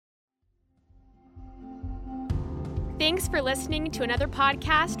Thanks for listening to another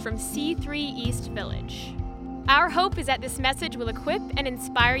podcast from C3 East Village. Our hope is that this message will equip and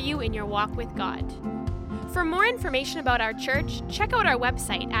inspire you in your walk with God. For more information about our church, check out our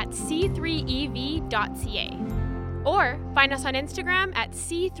website at c3ev.ca or find us on Instagram at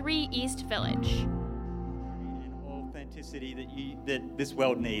C3 East Village. Authenticity that this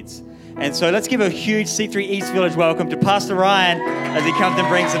world needs. And so let's give a huge C3 East Village welcome to Pastor Ryan as he comes and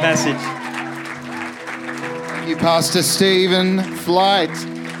brings the message. Thank you, Pastor Stephen Flight.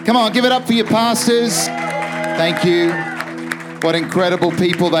 Come on, give it up for your pastors. Thank you. What incredible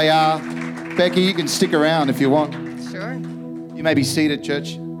people they are. Becky, you can stick around if you want. Sure. You may be seated,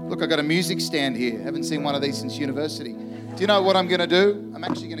 church. Look, I got a music stand here. Haven't seen one of these since university. Do you know what I'm going to do? I'm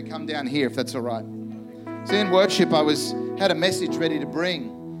actually going to come down here if that's all right. So in worship, I had a message ready to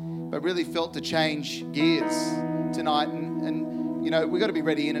bring, but really felt to change gears tonight. And you know, we've got to be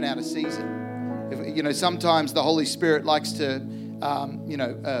ready in and out of season. Sometimes the Holy Spirit likes to, not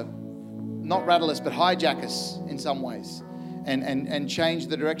rattle us, but hijack us in some ways and change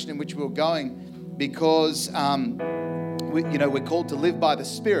the direction in which we're going because, we're called to live by the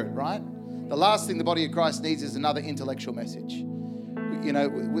Spirit, right? The last thing the body of Christ needs is another intellectual message.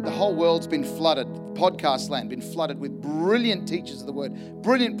 The whole world's been flooded, podcast land been flooded with brilliant teachers of the word,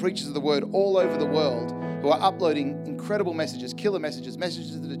 brilliant preachers of the word all over the world who are uploading incredible messages, killer messages,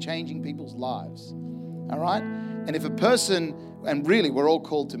 messages that are changing people's lives. All right? And if a person, and really we're all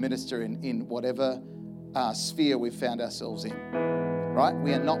called to minister in whatever sphere we've found ourselves in, right?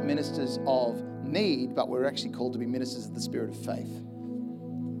 We are not ministers of need, but we're actually called to be ministers of the spirit of faith.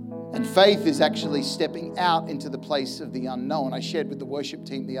 And faith is actually stepping out into the place of the unknown. I shared with the worship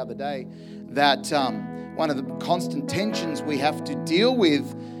team the other day that one of the constant tensions we have to deal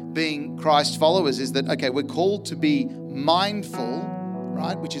with being Christ followers is that, okay, we're called to be mindful,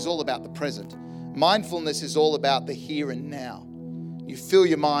 right, which is all about the present. Mindfulness is all about the here and now. You fill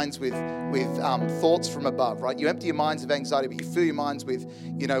your minds with thoughts from above, right? You empty your minds of anxiety, but you fill your minds with,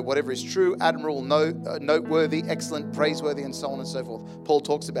 whatever is true, admirable, noteworthy, excellent, praiseworthy, and so on and so forth. Paul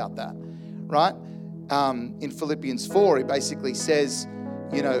talks about that, right? In Philippians 4, he basically says,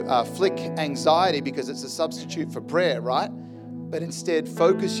 flick anxiety because it's a substitute for prayer, right? But instead,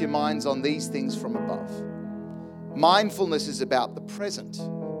 focus your minds on these things from above. Mindfulness is about the present,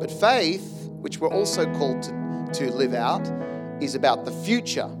 but faith, which we're also called to live out, is about the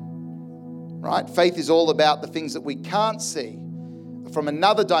future, right? Faith is all about the things that we can't see from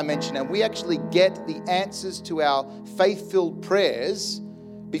another dimension, and we actually get the answers to our faith-filled prayers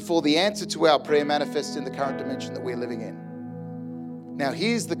before the answer to our prayer manifests in the current dimension that we're living in. Now,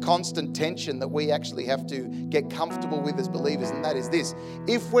 here's the constant tension that we actually have to get comfortable with as believers, and that is this.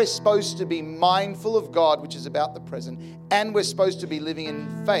 If we're supposed to be mindful of God, which is about the present, and we're supposed to be living in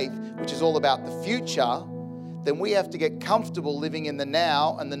faith, which is all about the future, then we have to get comfortable living in the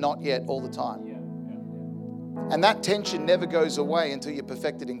now and the not yet all the time. And that tension never goes away until you're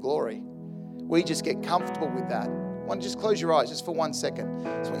perfected in glory. We just get comfortable with that. Why don't you just close your eyes just for 1 second?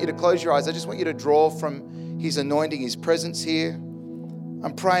 I just want you to close your eyes. I just want you to draw from His anointing, His presence here.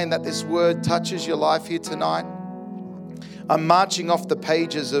 I'm praying that this word touches your life here tonight. I'm marching off the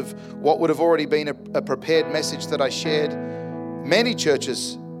pages of what would have already been a prepared message that I shared. Many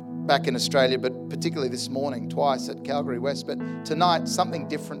churches back in Australia, but particularly this morning, twice at Calgary West. But tonight, something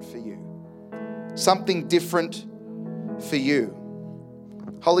different for you. Something different for you.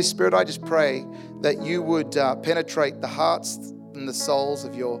 Holy Spirit, I just pray that you would penetrate the hearts and the souls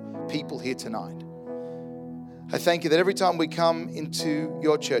of your people here tonight. I thank you that every time we come into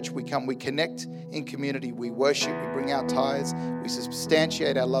your church, we connect in community, we worship, we bring our tithes, we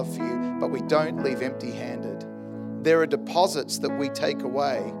substantiate our love for you, but we don't leave empty-handed. There are deposits that we take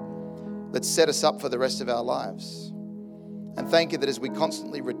away that set us up for the rest of our lives. And thank you that as we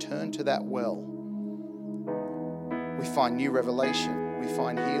constantly return to that well, we find new revelation, we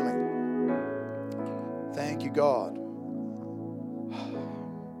find healing. Thank you, God.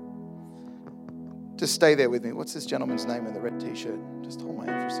 Just stay there with me. What's this gentleman's name in the red t-shirt? Just hold my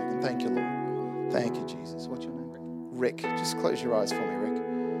hand for a second. Thank you, Lord. Thank you, Jesus. What's your name? Rick. Just close your eyes for me, Rick.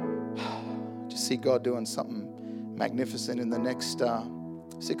 Just see God doing something magnificent in the next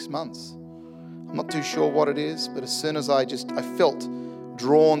 6 months. I'm not too sure what it is, but as soon as I felt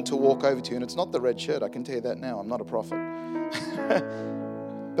drawn to walk over to you, and it's not the red shirt, I can tell you that now. I'm not a prophet.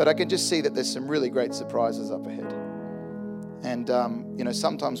 But I can just see that there's some really great surprises up ahead. And,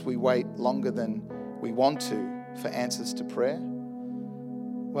 sometimes we wait longer than we want to for answers to prayer.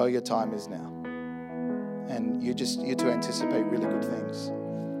 Well, your time is now. And you're to anticipate really good things.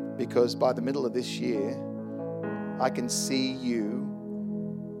 Because by the middle of this year, I can see you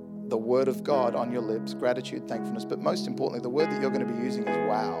the word of God on your lips, gratitude, thankfulness, but most importantly, the word that you're going to be using is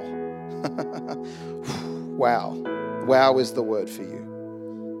wow. Wow. Wow is the word for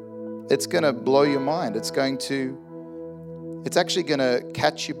you. It's going to blow your mind. It's actually going to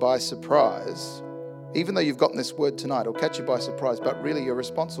catch you by surprise. Even though you've gotten this word tonight, it'll catch you by surprise, but really your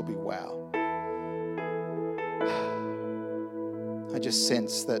response will be wow. I just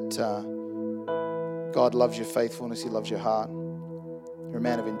sense that God loves your faithfulness. He loves your heart. You're a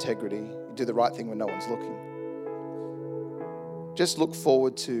man of integrity. You do the right thing when no one's looking. Just look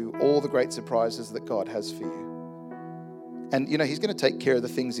forward to all the great surprises that God has for you. And, He's going to take care of the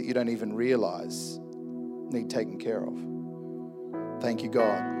things that you don't even realize need taken care of. Thank you,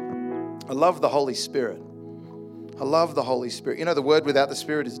 God. I love the Holy Spirit. I love the Holy Spirit. The word without the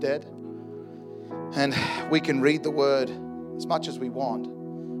Spirit is dead. And we can read the word as much as we want,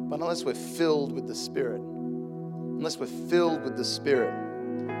 but unless we're filled with the Spirit,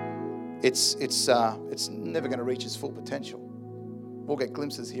 it's never going to reach its full potential. We'll get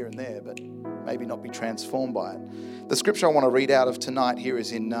glimpses here and there, but maybe not be transformed by it. The scripture I want to read out of tonight here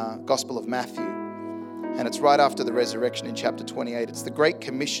is in Gospel of Matthew, and it's right after the resurrection in chapter 28. It's the Great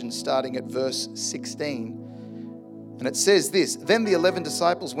Commission starting at verse 16. And it says this: Then the 11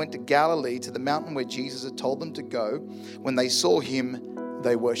 disciples went to Galilee, to the mountain where Jesus had told them to go. When they saw him,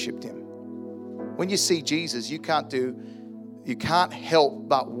 they worshipped him. When you see Jesus, you can't help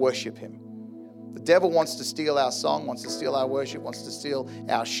but worship him. The devil wants to steal our song, wants to steal our worship, wants to steal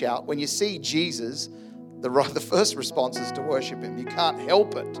our shout. When you see Jesus, the first response is to worship him. You can't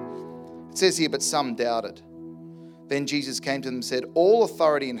help it. It says here, but some doubted. Then Jesus came to them and said, all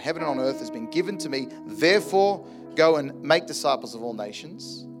authority in heaven and on earth has been given to me. Therefore, go and make disciples of all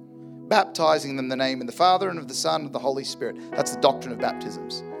nations, baptizing them in the name of the Father and of the Son and of the Holy Spirit. That's the doctrine of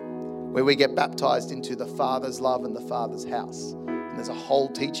baptisms, where we get baptized into the Father's love and the Father's house. And there's a whole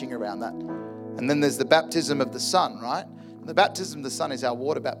teaching around that. And then there's the baptism of the Son, right? And the baptism of the Son is our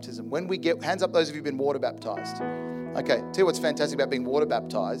water baptism. When we get, hands up those of you who've been water baptized. Okay, tell you what's fantastic about being water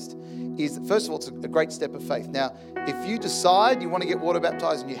baptized is, first of all, it's a great step of faith. Now, if you decide you want to get water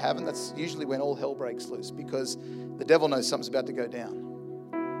baptized and you haven't, that's usually when all hell breaks loose, because the devil knows something's about to go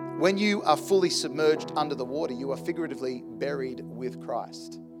down. When you are fully submerged under the water, you are figuratively buried with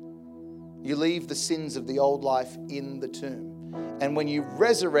Christ. You leave the sins of the old life in the tomb. And when you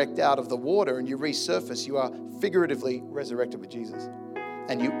resurrect out of the water and you resurface, you are figuratively resurrected with Jesus.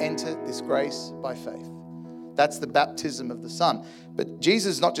 And you enter this grace by faith. That's the baptism of the Son. But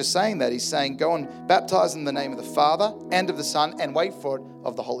Jesus is not just saying that. He's saying, go and baptize in the name of the Father and of the Son, and wait for it,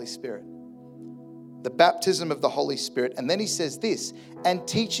 of the Holy Spirit. The baptism of the Holy Spirit. And then he says this, and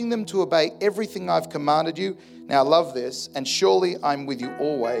teaching them to obey everything I've commanded you. Now I love this. And surely I'm with you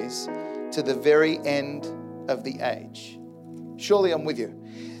always to the very end of the age. Surely I'm with you.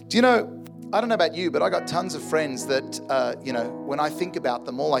 Do you know, I don't know about you, but I got tons of friends that, when I think about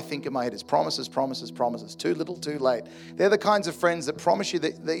them, all I think in my head is promises, promises, promises. Too little, too late. They're the kinds of friends that promise you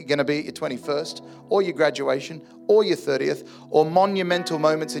that you're going to be at your 21st, or your graduation, or your 30th, or monumental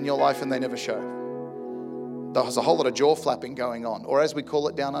moments in your life, and they never show. There's a whole lot of jaw flapping going on, or as we call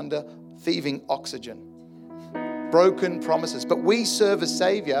it down under, thieving oxygen. Broken promises. But we serve a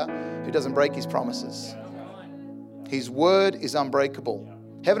Savior who doesn't break his promises. His word is unbreakable.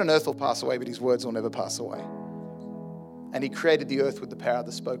 Heaven and earth will pass away, but his words will never pass away. And he created the earth with the power of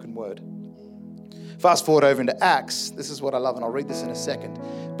the spoken word. Fast forward over into Acts. This is what I love, and I'll read this in a second.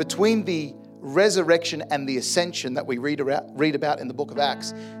 Between the resurrection and the ascension that we read about in the book of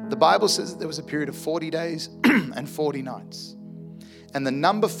Acts, the Bible says that there was a period of 40 days and 40 nights. And the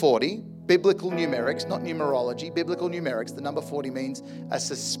number 40, biblical numerics, not numerology, biblical numerics, the number 40 means a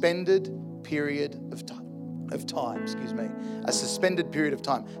suspended period of time. A suspended period of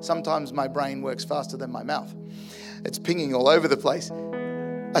time. Sometimes my brain works faster than my mouth. It's pinging all over the place.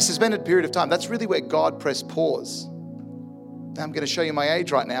 A suspended period of time. That's really where God pressed pause. Now I'm going to show you my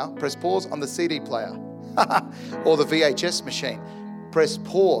age right now. Press pause on the CD player or the VHS machine. Press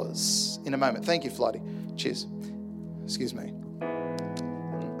pause in a moment. Thank you, Flighty. Cheers. Excuse me.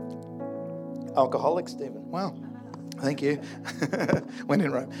 Alcoholic, Stephen. Wow. Thank you. When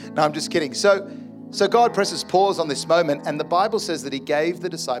in Rome. No, I'm just kidding. So God presses pause on this moment, and the Bible says that he gave the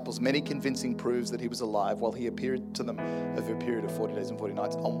disciples many convincing proofs that he was alive while he appeared to them over a period of 40 days and 40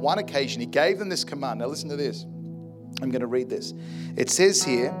 nights. On one occasion, he gave them this command. Now listen to this. I'm going to read this. It says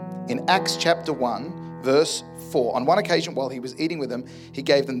here in Acts chapter 1, verse 4, on one occasion while he was eating with them, he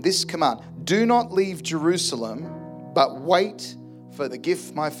gave them this command: do not leave Jerusalem, but wait for the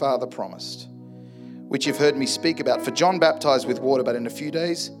gift my Father promised, which you've heard me speak about. For John baptized with water, but in a few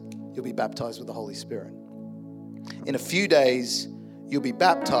days, you'll be baptized with the Holy Spirit. In a few days, you'll be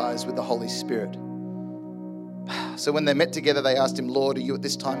baptized with the Holy Spirit. So when they met together, they asked him, Lord, are you at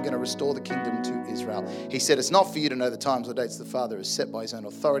this time going to restore the kingdom to Israel? He said, it's not for you to know the times or dates the Father has set by his own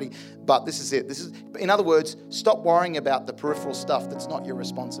authority, but this is it. In other words, stop worrying about the peripheral stuff that's not your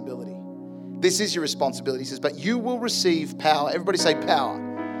responsibility. This is your responsibility. He says, but you will receive power. Everybody say power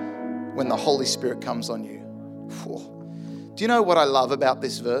when the Holy Spirit comes on you. Do you know what I love about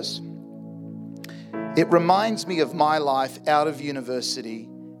this verse? It reminds me of my life out of university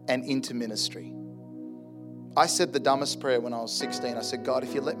and into ministry. I said the dumbest prayer when I was 16. I said, God,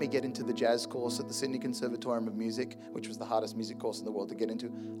 if you let me get into the jazz course at the Sydney Conservatorium of Music, which was the hardest music course in the world to get into,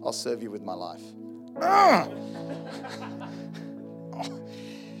 I'll serve you with my life.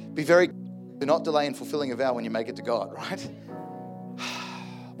 Do not delay in fulfilling a vow when you make it to God, right?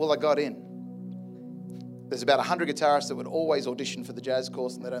 Well, I got in. There's about 100 guitarists that would always audition for the jazz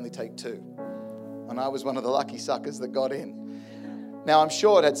course and they'd only take 2. And I was one of the lucky suckers that got in. Now, I'm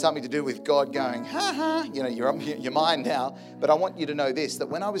sure it had something to do with God going, ha ha, you're on your mind now. But I want you to know this, that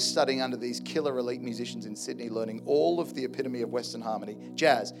when I was studying under these killer elite musicians in Sydney, learning all of the epitome of Western harmony,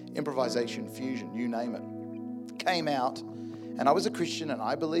 jazz, improvisation, fusion, you name it, came out, and I was a Christian and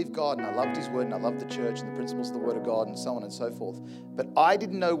I believed God and I loved his word and I loved the church and the principles of the word of God and so on and so forth. But I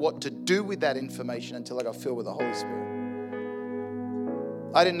didn't know what to do with that information until I got filled with the Holy Spirit.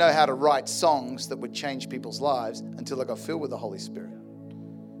 I didn't know how to write songs that would change people's lives until I got filled with the Holy Spirit.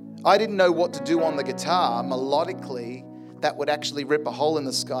 I didn't know what to do on the guitar melodically that would actually rip a hole in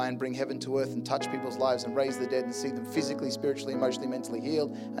the sky and bring heaven to earth and touch people's lives and raise the dead and see them physically, spiritually, emotionally, mentally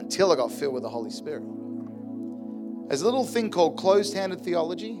healed until I got filled with the Holy Spirit. There's a little thing called closed-handed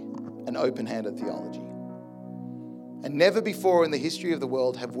theology and open-handed theology. And never before in the history of the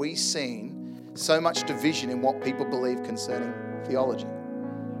world have we seen so much division in what people believe concerning theology.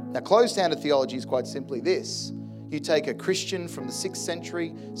 Now, closed-handed theology is quite simply this. You take a Christian from the 6th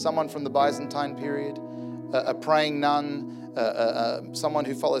century, someone from the Byzantine period, a praying nun, someone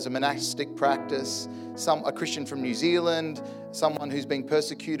who follows a monastic practice, a Christian from New Zealand, someone who's being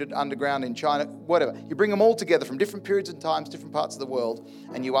persecuted underground in China, whatever. You bring them all together from different periods and times, different parts of the world,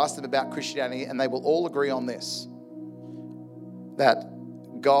 and you ask them about Christianity, and they will all agree on this, that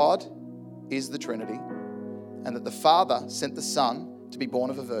God is the Trinity, and that the Father sent the Son to be born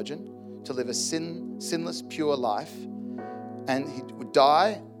of a virgin, to live a sinless, pure life, and he would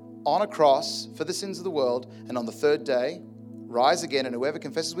die on a cross for the sins of the world, and on the 3rd day, rise again, and whoever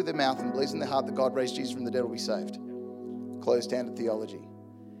confesses with their mouth and believes in their heart that God raised Jesus from the dead will be saved. Closed-handed theology.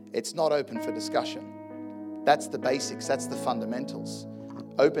 It's not open for discussion. That's the basics. That's the fundamentals.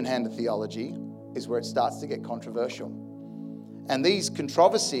 Open-handed theology is where it starts to get controversial. And these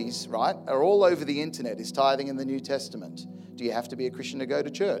controversies, right, are all over the internet. Is tithing in the New Testament? Do you have to be a Christian to go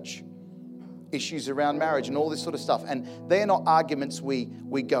to church? Issues around marriage and all this sort of stuff. And they are not arguments we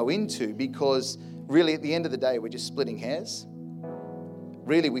go into because really at the end of the day, we're just splitting hairs.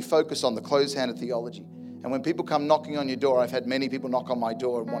 Really, we focus on the closed-handed theology. And when people come knocking on your door, I've had many people knock on my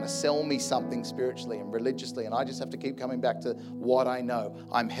door and want to sell me something spiritually and religiously, and I just have to keep coming back to what I know.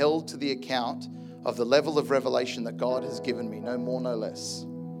 I'm held to the account of the level of revelation that God has given me, no more, no less.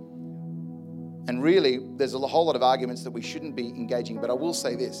 And really, there's a whole lot of arguments that we shouldn't be engaging, but I will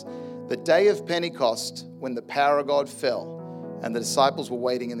say this. The day of Pentecost, when the power of God fell and the disciples were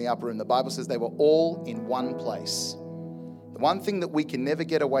waiting in the upper room, the Bible says they were all in one place. The one thing that we can never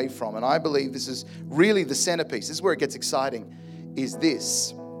get away from, and I believe this is really the centerpiece, this is where it gets exciting, is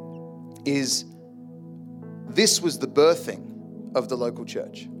this was the birthing of the local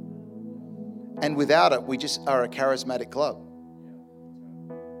church. And without it, we just are a charismatic club.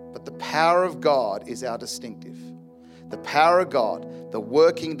 But the power of God is our distinctive. The power of God,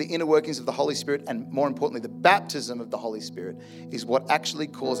 the inner workings of the Holy Spirit, and more importantly, the baptism of the Holy Spirit is what actually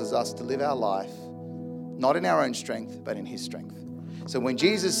causes us to live our life, not in our own strength, but in his strength. So when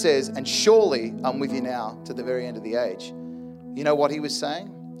Jesus says, and surely I'm with you now to the very end of the age, you know what he was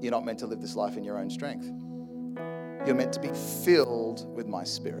saying? You're not meant to live this life in your own strength. You're meant to be filled with my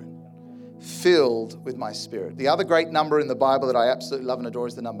Spirit. Filled with my Spirit. The other great number in the Bible that I absolutely love and adore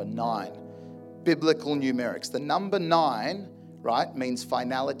is the number 9. Biblical numerics. The number 9, right, means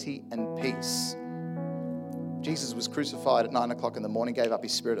finality and peace. Jesus was crucified at 9 o'clock in the morning, gave up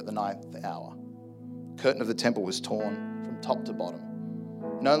his spirit at the 9th hour. Curtain of the temple was torn from top to bottom.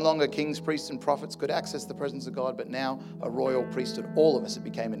 No longer kings, priests, and prophets could access the presence of God, but now a royal priesthood. All of us, it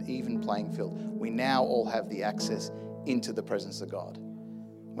became an even playing field. We now all have the access into the presence of God.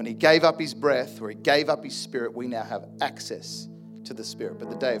 When he gave up his breath, or he gave up his spirit, we now have access to the Spirit. But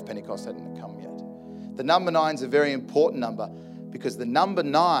the day of Pentecost hadn't come yet. The number 9 is a very important number because the number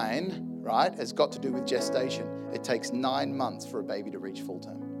 9, right, has got to do with gestation. it takes 9 months for a baby to reach full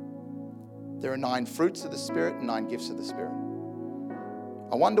term. There are 9 fruits of the Spirit and 9 gifts of the Spirit.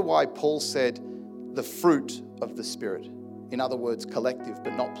 I wonder why Paul said the fruit of the Spirit. In other words, collective,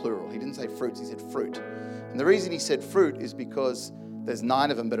 but not plural. He didn't say fruits, he said fruit. And the reason he said fruit is because there's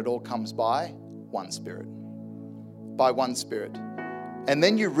 9 of them, but it all comes by one Spirit. By one Spirit. And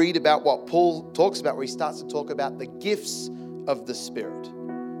then you read about what Paul talks about, where he starts to talk about the gifts of the Spirit.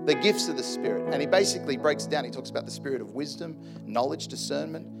 The gifts of the Spirit. And he basically breaks it down. He talks about the spirit of wisdom, knowledge,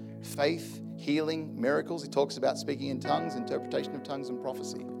 discernment, faith, healing, miracles. He talks about speaking in tongues, interpretation of tongues, and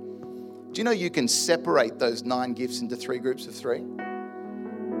prophecy. Do you know you can separate those 9 gifts into 3 groups of 3?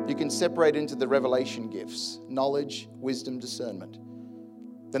 You can separate into the revelation gifts, knowledge, wisdom, discernment.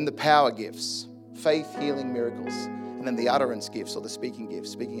 Then the power gifts, faith, healing, miracles. And then the utterance gifts or the speaking gifts,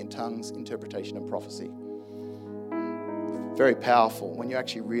 speaking in tongues, interpretation, and prophecy. Very powerful when you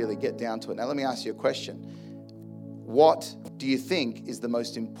actually really get down to it. Now let me ask you a question. What do you think is the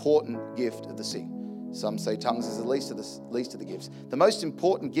most important gift of the sea? Some say tongues is the least of the gifts. The most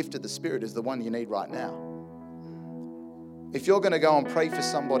important gift of the Spirit is the one you need right now. If you're going to go and pray for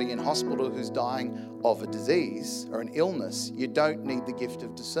somebody in hospital who's dying of a disease or an illness, you don't need the gift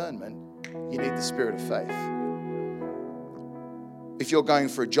of discernment. You need the spirit of faith. If you're going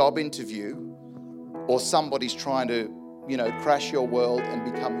for a job interview or somebody's trying to, crash your world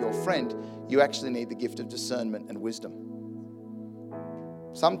and become your friend, you actually need the gift of discernment and wisdom.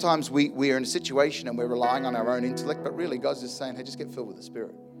 Sometimes we are in a situation and we're relying on our own intellect, but really God's just saying, hey, just get filled with the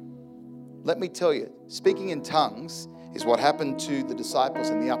Spirit. Let me tell you, speaking in tongues is what happened to the disciples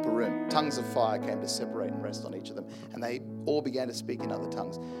in the upper room. Tongues of fire came to separate and rest on each of them, and they all began to speak in other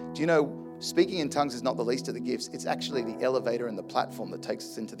tongues. Do you know, speaking in tongues is not the least of the gifts. It's actually the elevator and the platform that takes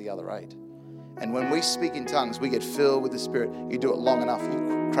us into the other 8. And when we speak in tongues, we get filled with the Spirit. You do it long enough,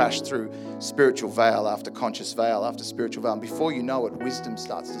 you crash through spiritual veil after conscious veil after spiritual veil. And before you know it, wisdom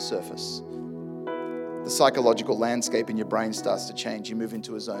starts to surface. The psychological landscape in your brain starts to change. You move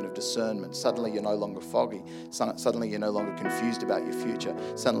into a zone of discernment. Suddenly you're no longer foggy. Suddenly you're no longer confused about your future.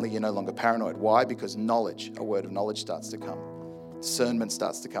 Suddenly you're no longer paranoid. Why? Because knowledge, a word of knowledge starts to come. Discernment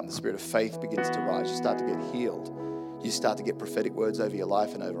starts to come. The spirit of faith begins to rise. You start to get healed. You start to get prophetic words over your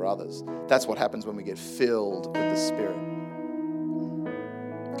life and over others. That's what happens when we get filled with the Spirit.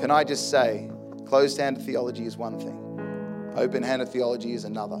 Can I just say, closed-handed theology is one thing. Open-handed theology is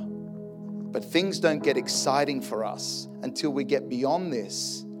another. But things don't get exciting for us until we get beyond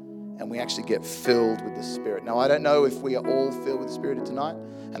this and we actually get filled with the Spirit. Now, I don't know if we are all filled with the Spirit tonight,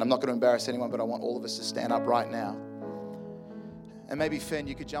 and I'm not going to embarrass anyone, but I want all of us to stand up right now. And maybe, Fen,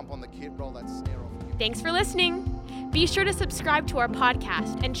 you could jump on the kid, roll that snare off. Thanks for listening. Be sure to subscribe to our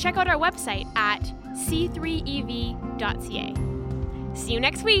podcast and check out our website at c3ev.ca. See you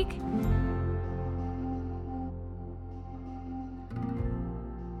next week.